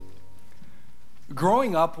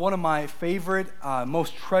Growing up, one of my favorite,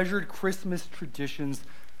 most treasured Christmas traditions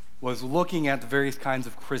was looking at the various kinds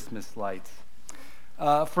of Christmas lights.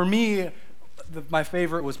 For me, my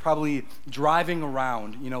favorite was probably driving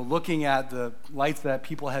around, looking at the lights that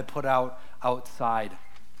people had put out outside.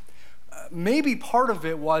 Maybe part of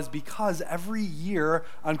it was because every year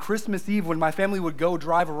on Christmas Eve, when my family would go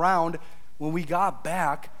drive around, when we got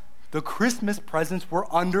back, the Christmas presents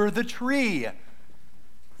were under the tree.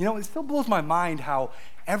 It still blows my mind how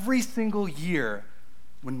every single year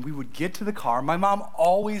when we would get to the car, my mom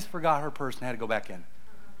always forgot her purse and had to go back in.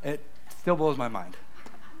 It still blows my mind.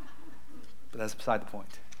 But that's beside the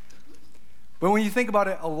point. But when you think about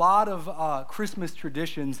it, a lot of Christmas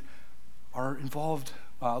traditions are involved,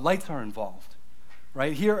 lights are involved,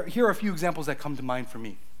 right? Here are a few examples that come to mind for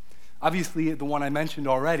me. Obviously, the one I mentioned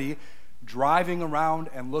already, driving around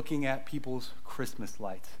and looking at people's Christmas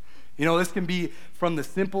lights. This can be from the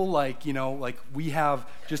simple, like we have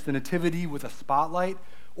just a nativity with a spotlight,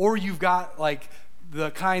 or you've got the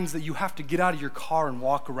kinds that you have to get out of your car and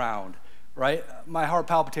walk around, right? My heart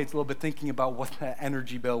palpitates a little bit thinking about what that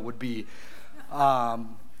energy bill would be. But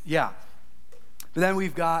then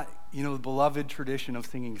we've got, the beloved tradition of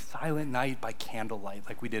singing Silent Night by candlelight,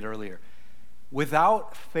 like we did earlier.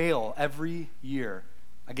 Without fail, every year,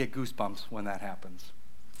 I get goosebumps when that happens.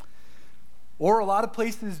 Or a lot of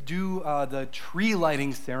places do the tree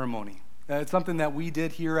lighting ceremony. It's something that we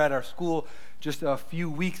did here at our school just a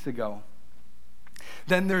few weeks ago.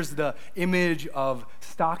 Then there's the image of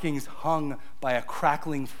stockings hung by a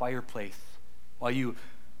crackling fireplace while you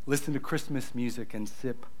listen to Christmas music and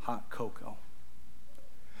sip hot cocoa.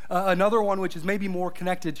 Another one, which is maybe more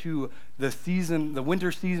connected to the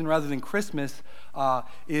winter season rather than Christmas,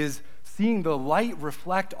 is seeing the light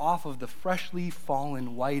reflect off of the freshly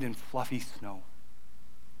fallen white and fluffy snow.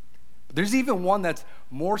 But there's even one that's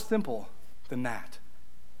more simple than that.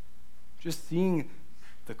 Just seeing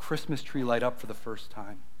the Christmas tree light up for the first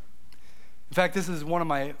time. In fact, this is one of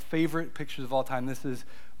my favorite pictures of all time. This is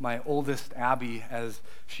my oldest, Abby, as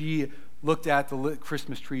she looked at the lit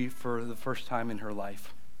Christmas tree for the first time in her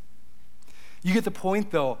life. You get the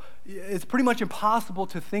point, though. It's pretty much impossible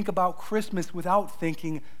to think about Christmas without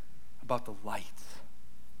thinking about the lights.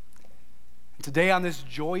 And today, on this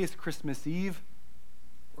joyous Christmas Eve,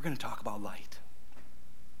 we're going to talk about light.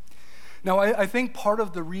 Now, I think part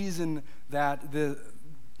of the reason that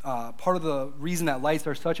lights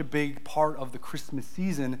are such a big part of the Christmas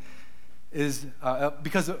season is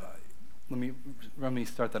because let me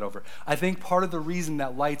start that over. I think part of the reason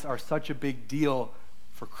that lights are such a big deal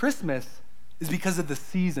for Christmas is because of the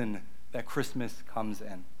season that Christmas comes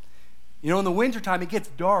in. In the wintertime, it gets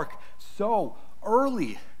dark so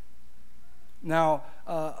early. Now,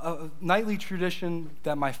 a nightly tradition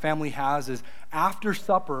that my family has is after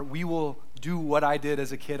supper, we will do what I did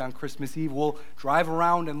as a kid on Christmas Eve. We'll drive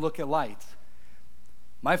around and look at lights.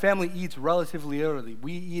 My family eats relatively early.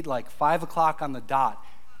 We eat 5 o'clock on the dot.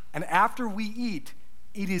 And after we eat,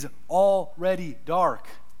 it is already dark.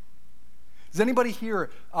 Does anybody here,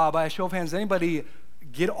 by a show of hands, anybody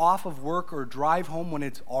get off of work or drive home when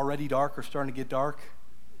it's already dark or starting to get dark?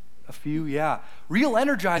 A few, yeah. Real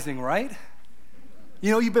energizing, right?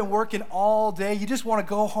 You've been working all day. You just want to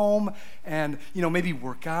go home and, maybe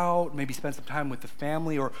work out, maybe spend some time with the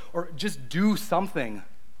family or just do something.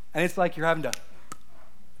 And it's like you're having to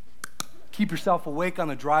keep yourself awake on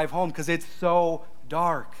the drive home because it's so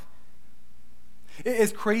dark.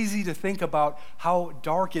 It's crazy to think about how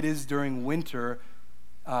dark it is during winter,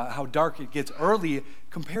 how dark it gets early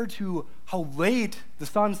compared to how late the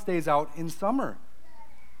sun stays out in summer.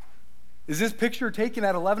 Is this picture taken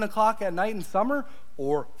at 11 o'clock at night in summer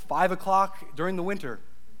or 5 o'clock during the winter?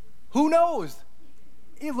 Who knows?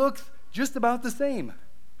 It looks just about the same.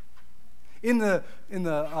 In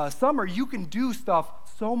the summer, you can do stuff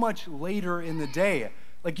so much later in the day.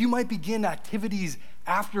 You might begin activities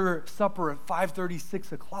after supper at 5:30,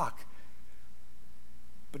 6 o'clock.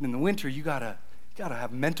 But in the winter, you gotta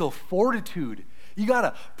have mental fortitude. You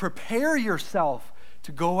gotta prepare yourself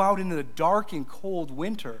to go out into the dark and cold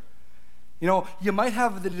winter. You might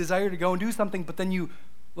have the desire to go and do something, but then you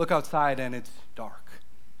look outside and it's dark.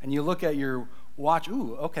 And you look at your watch,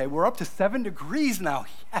 ooh, okay, we're up to 7 degrees now,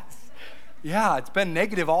 yes. Yeah, it's been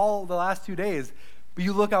negative all the last 2 days. But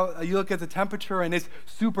you look at the temperature and it's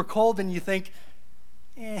super cold and you think,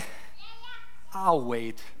 I'll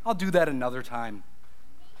wait. I'll do that another time.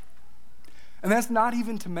 And that's not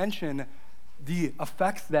even to mention the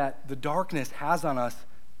effects that the darkness has on us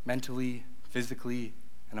mentally, physically,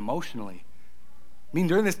 and emotionally.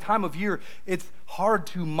 During this time of year, it's hard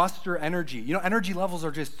to muster energy. Energy levels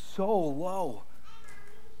are just so low.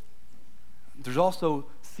 There's also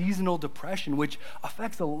seasonal depression, which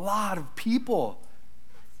affects a lot of people.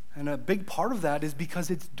 And a big part of that is because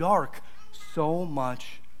it's dark so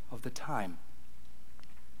much of the time.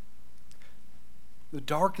 The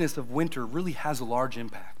darkness of winter really has a large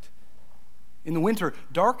impact. In the winter,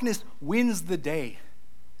 darkness wins the day.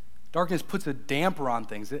 Darkness puts a damper on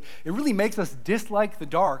things. It really makes us dislike the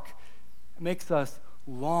dark. It makes us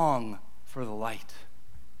long for the light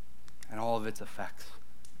and all of its effects.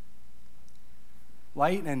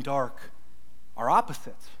 Light and dark are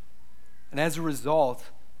opposites, and as a result,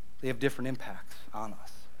 they have different impacts on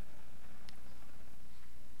us.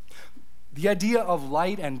 The idea of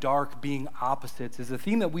light and dark being opposites is a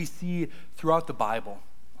theme that we see throughout the Bible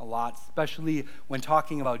a lot, especially when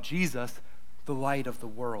talking about Jesus, the light of the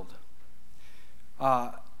world.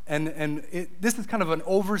 This is kind of an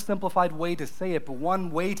oversimplified way to say it, but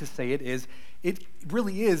one way to say it is, it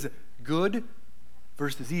really is good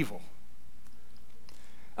versus evil.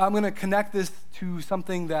 I'm going to connect this to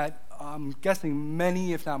something that I'm guessing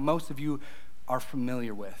many, if not most of you, are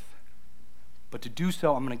familiar with. But to do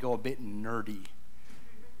so, I'm going to go a bit nerdy.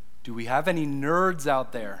 Do we have any nerds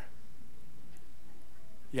out there?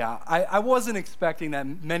 Yeah, I wasn't expecting that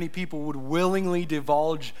many people would willingly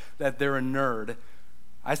divulge that they're a nerd.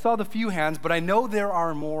 I saw the few hands, but I know there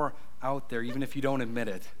are more out there, even if you don't admit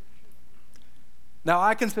it. Now,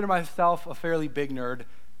 I consider myself a fairly big nerd,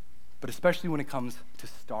 but especially when it comes to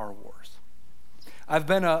Star Wars. I've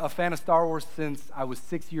been a fan of Star Wars since I was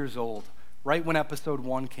 6 years old, right when Episode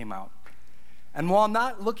 1 came out. And while I'm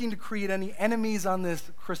not looking to create any enemies on this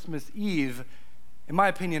Christmas Eve, in my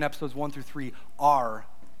opinion, Episodes 1 through 3 are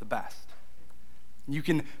the best. You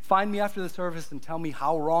can find me after the service and tell me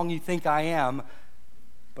how wrong you think I am,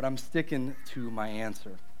 but I'm sticking to my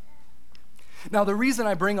answer. Now, the reason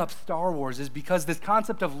I bring up Star Wars is because this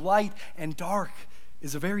concept of light and dark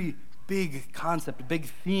is a very big concept, a big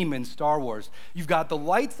theme in Star Wars. You've got the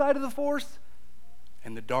light side of the Force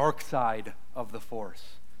and the dark side of the Force.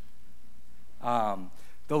 The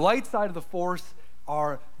light side of the Force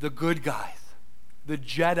are the good guys, the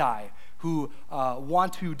Jedi, who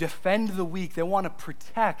want to defend the weak. They want to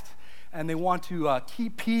protect, and they want to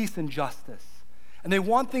keep peace and justice. And they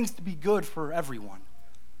want things to be good for everyone.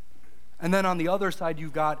 And then on the other side,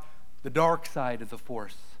 you've got the dark side of the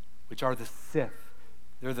Force, which are the Sith.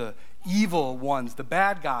 They're the evil ones, the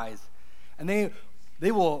bad guys. And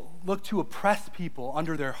they will look to oppress people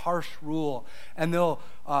under their harsh rule. And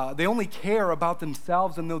they only care about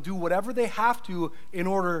themselves, and they'll do whatever they have to in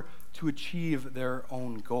order to achieve their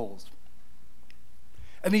own goals.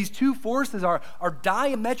 And these two forces are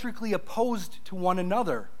diametrically opposed to one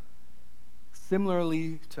another,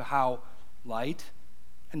 similarly to how light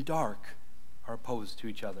and dark are opposed to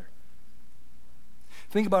each other.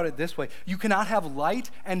 Think about it this way. You cannot have light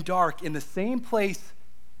and dark in the same place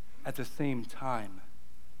at the same time.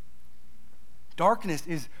 Darkness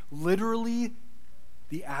is literally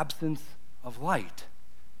the absence of light.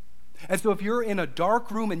 And so if you're in a dark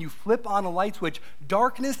room and you flip on a light switch,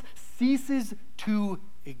 darkness ceases to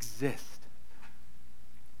exist.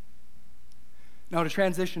 Now, to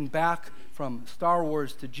transition back from Star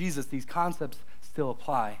Wars to Jesus, these concepts still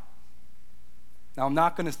apply. Now, I'm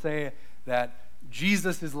not going to say that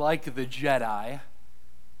Jesus is like the Jedi,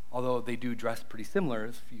 although they do dress pretty similar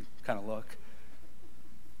if you kind of look.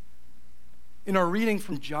 In our reading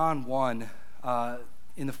from John 1,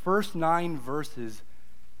 in the first 9 verses,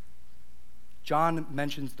 John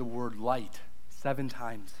mentions the word light 7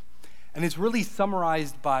 times. And it's really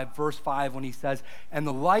summarized by verse 5 when he says, "And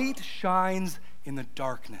the light shines in the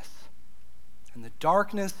darkness, and the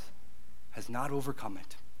darkness has not overcome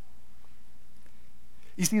it."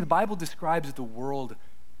 You see, the Bible describes the world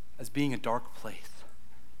as being a dark place.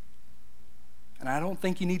 And I don't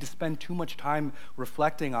think you need to spend too much time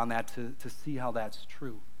reflecting on that to see how that's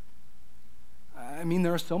true. I mean,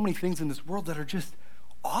 there are so many things in this world that are just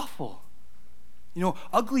awful. You know,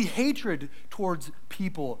 ugly hatred towards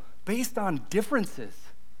people based on differences,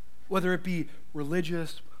 whether it be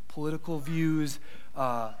religious, political views,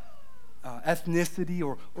 ethnicity,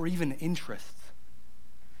 or even interests.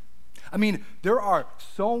 I mean, there are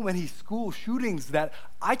so many school shootings that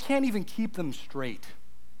I can't even keep them straight,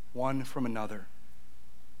 one from another.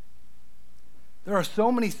 There are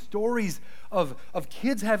so many stories of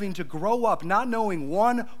kids having to grow up not knowing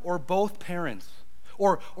one or both parents,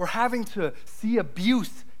 or having to see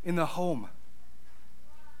abuse in the home.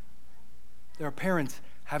 There are parents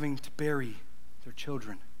having to bury their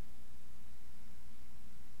children.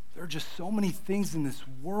 There are just so many things in this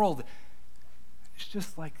world. It's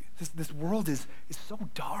just like this world is so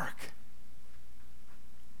dark.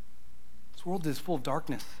 This world is full of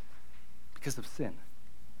darkness Because of sin.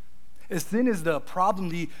 Sin is the problem,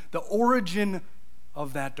 the origin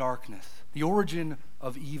of that darkness, the origin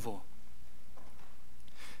of evil.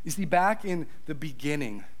 You see, back in the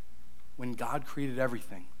beginning, when God created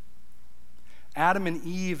everything, Adam and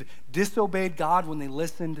Eve disobeyed God when they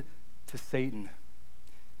listened to Satan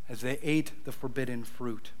as they ate the forbidden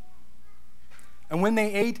fruit. And when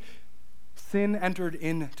they ate, sin entered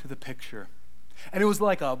into the picture. And it was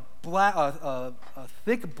like a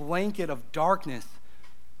thick blanket of darkness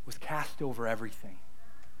was cast over everything.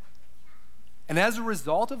 And as a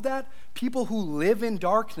result of that, people who live in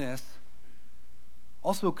darkness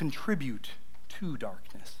also contribute to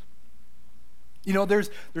darkness. You know, there's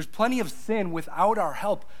plenty of sin without our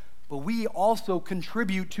help, but we also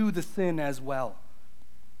contribute to the sin as well.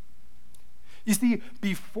 You see,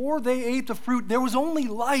 before they ate the fruit, there was only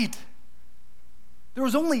light. There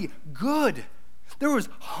was only good. There was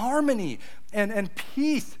harmony and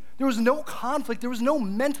peace. There was no conflict. There was no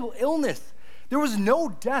mental illness. There was no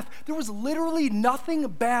death. There was literally nothing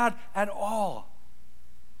bad at all.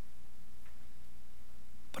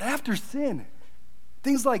 But after sin,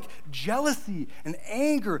 things like jealousy and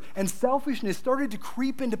anger and selfishness started to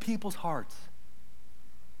creep into people's hearts.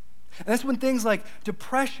 And that's when things like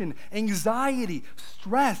depression, anxiety,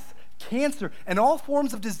 stress, cancer, and all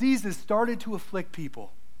forms of diseases started to afflict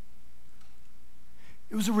people.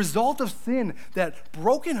 It was a result of sin that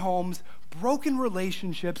broken homes, broken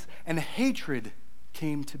relationships, and hatred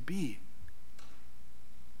came to be.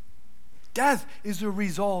 Death is a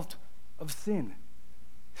result of sin.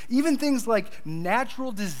 Even things like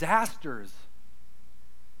natural disasters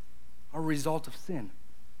are a result of sin.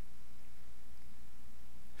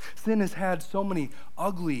 Sin has had so many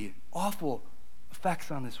ugly, awful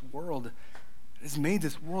effects on this world. It has made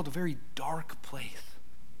this world a very dark place.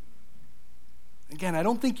 Again, I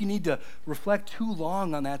don't think you need to reflect too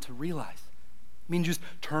long on that to realize. I mean, just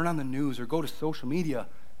turn on the news or go to social media.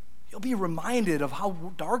 You'll be reminded of how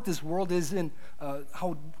dark this world is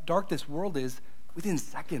within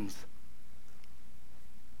seconds.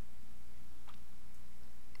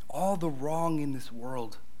 All the wrong in this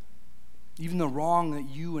world, even the wrong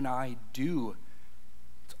that you and I do,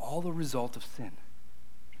 it's all the result of sin.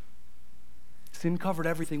 Sin covered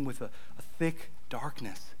everything with a thick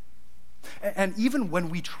darkness. And even when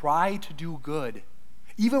we try to do good,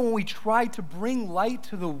 even when we try to bring light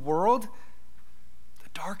to the world, the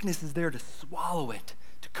darkness is there to swallow it,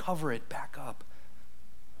 to cover it back up.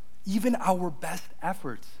 Even our best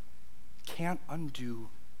efforts can't undo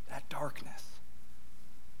that darkness.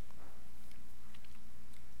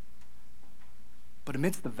 But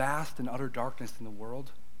amidst the vast and utter darkness in the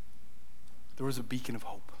world, there was a beacon of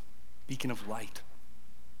hope, beacon of light.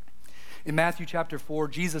 In Matthew chapter 4,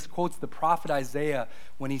 Jesus quotes the prophet Isaiah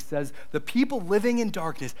when he says, "The people living in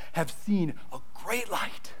darkness have seen a great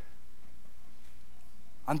light."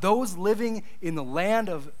 On those living in the land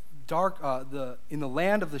of in the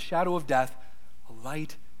land of the shadow of death, a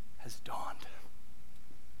light has dawned.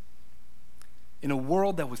 In a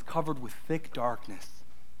world that was covered with thick darkness,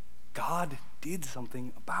 God did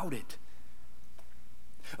something about it.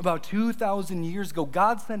 About 2,000 years ago,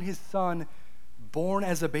 God sent his son, born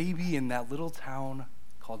as a baby in that little town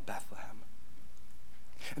called Bethlehem.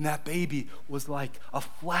 And that baby was like a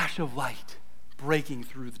flash of light breaking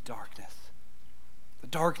through the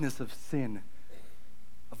darkness of sin,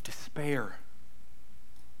 of despair,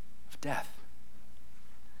 of death.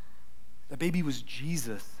 That baby was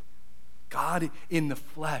Jesus, God in the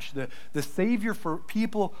flesh, the Savior for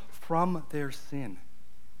people from their sin.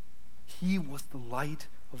 He was the light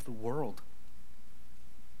of the world.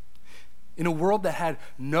 In a world that had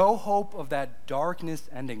no hope of that darkness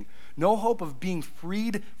ending, no hope of being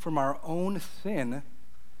freed from our own sin,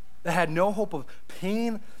 that had no hope of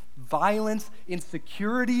pain, violence,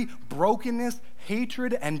 insecurity, brokenness,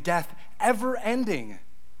 hatred, and death ever ending,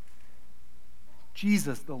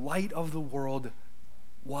 Jesus, the light of the world,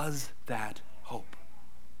 was that hope,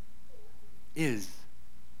 is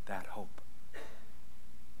that hope.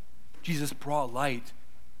 Jesus brought light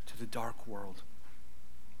to the dark world.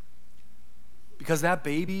 Because that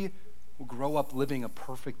baby will grow up living a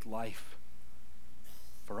perfect life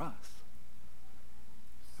for us.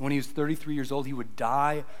 And when he was 33 years old, he would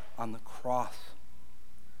die on the cross.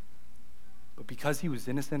 But because he was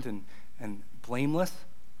innocent and blameless,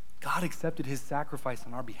 God accepted his sacrifice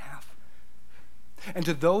on our behalf. And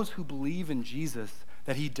to those who believe in Jesus,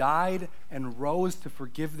 that he died and rose to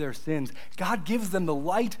forgive their sins, God gives them the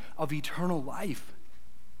light of eternal life.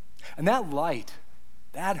 And that light,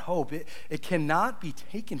 that hope, it cannot be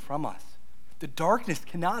taken from us. The darkness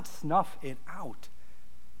cannot snuff it out.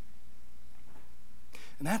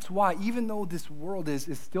 And that's why, even though this world is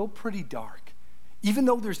still pretty dark, even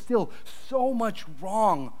though there's still so much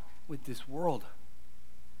wrong with this world,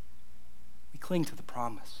 we cling to the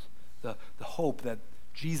promise, the hope that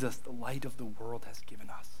Jesus, the light of the world, has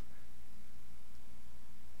given us.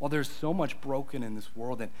 While there's so much broken in this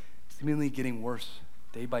world and seemingly getting worse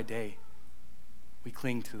day by day, we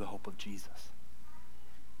cling to the hope of Jesus.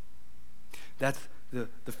 That's the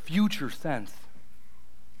future sense.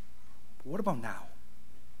 But what about now?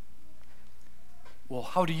 Well,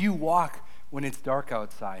 how do you walk when it's dark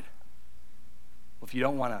outside? Well, if you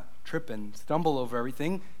don't want to trip and stumble over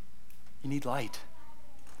everything, you need light.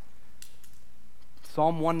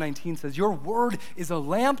 Psalm 119 says, "Your word is a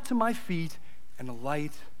lamp to my feet and a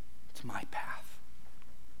light to my path."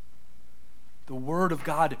 The word of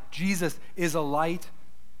God, Jesus, is a light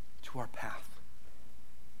to our path.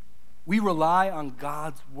 We rely on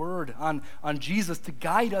God's word, on Jesus to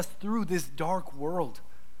guide us through this dark world.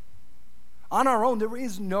 On our own, there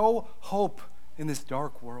is no hope in this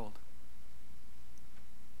dark world.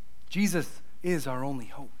 Jesus is our only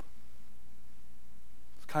hope.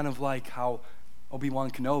 It's kind of like how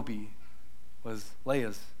Obi-Wan Kenobi was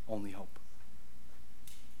Leia's only hope.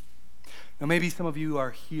 Now, maybe some of you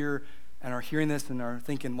are here and are hearing this and are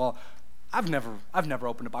thinking, well, I've never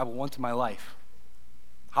opened a Bible once in my life.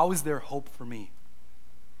 How is there hope for me?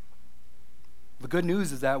 The good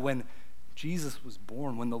news is that when Jesus was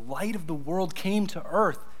born, when the light of the world came to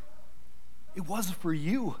earth, it was for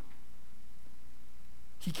you.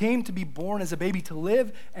 He came to be born as a baby, to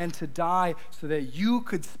live and to die so that you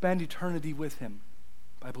could spend eternity with him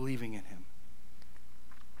by believing in him.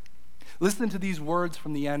 Listen to these words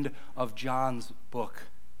from the end of John's book.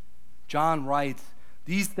 John writes,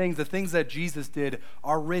 "These things, the things that Jesus did,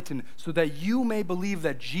 are written so that you may believe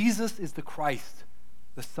that Jesus is the Christ,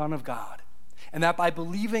 the Son of God, and that by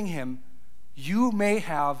believing him, you may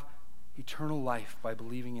have eternal life by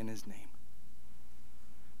believing in his name."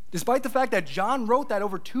 Despite the fact that John wrote that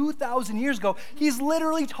over 2,000 years ago, he's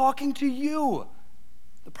literally talking to you,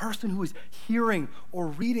 the person who is hearing or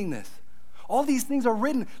reading this. All these things are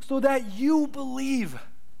written so that you believe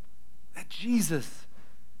that Jesus,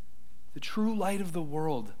 the true light of the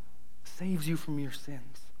world, saves you from your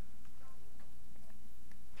sins.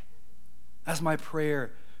 That's my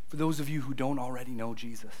prayer for those of you who don't already know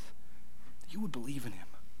Jesus, that you would believe in him.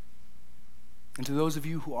 And to those of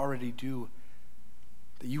you who already do,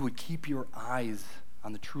 that you would keep your eyes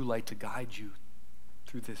on the true light to guide you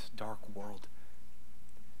through this dark world.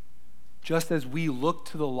 Just as we look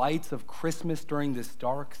to the lights of Christmas during this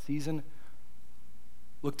dark season,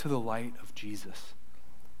 look to the light of Jesus.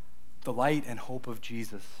 The light and hope of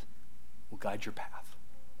Jesus will guide your path.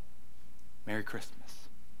 Merry Christmas.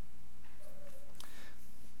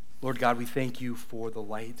 Lord God, we thank you for the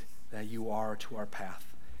light that you are to our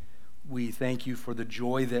path. We thank you for the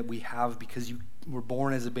joy that we have because you were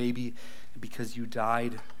born as a baby, and because you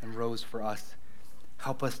died and rose for us.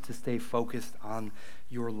 Help us to stay focused on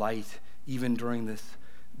your light, even during this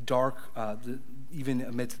dark, even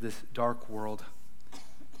amidst this dark world.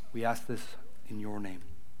 We ask this in your name.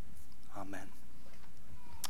 Amen.